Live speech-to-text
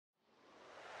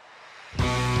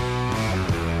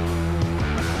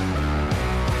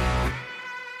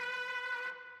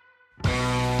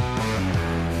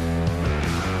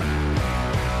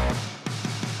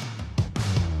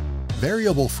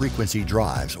Variable frequency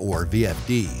drives, or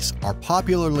VFDs, are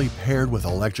popularly paired with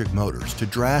electric motors to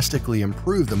drastically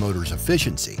improve the motor's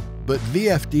efficiency, but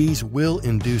VFDs will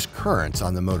induce currents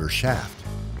on the motor shaft.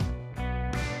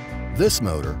 This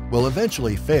motor will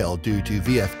eventually fail due to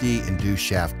VFD-induced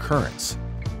shaft currents.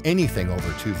 Anything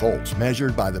over 2 volts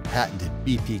measured by the patented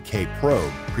BPK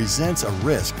probe presents a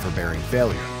risk for bearing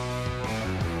failure.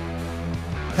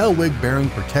 Helwig bearing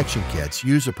protection kits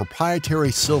use a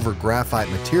proprietary silver graphite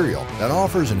material that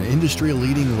offers an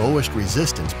industry-leading lowest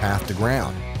resistance path to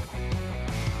ground.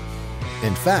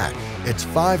 In fact, it's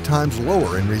 5 times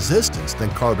lower in resistance than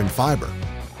carbon fiber.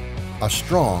 A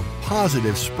strong,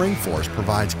 positive spring force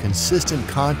provides consistent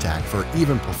contact for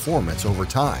even performance over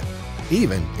time,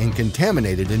 even in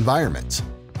contaminated environments.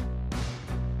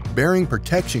 Bearing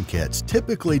protection kits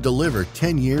typically deliver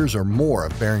 10 years or more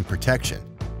of bearing protection.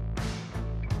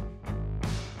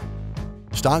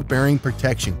 Stock bearing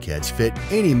protection kits fit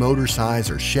any motor size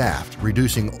or shaft,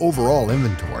 reducing overall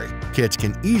inventory. Kits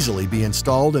can easily be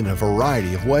installed in a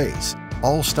variety of ways.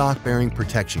 All stock bearing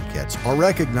protection kits are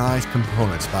recognized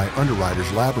components by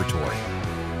Underwriters Laboratory.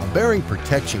 A bearing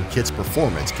protection kit's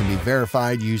performance can be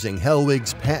verified using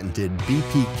Helwig's patented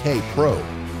BPK probe.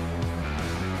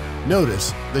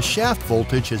 Notice the shaft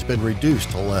voltage has been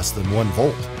reduced to less than 1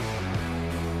 volt.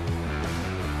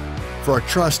 For a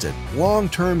trusted,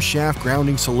 long-term shaft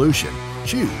grounding solution,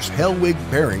 choose Helwig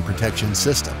Bearing Protection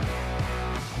System.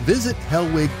 Visit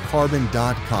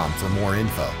helwigcarbon.com for more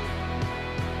info.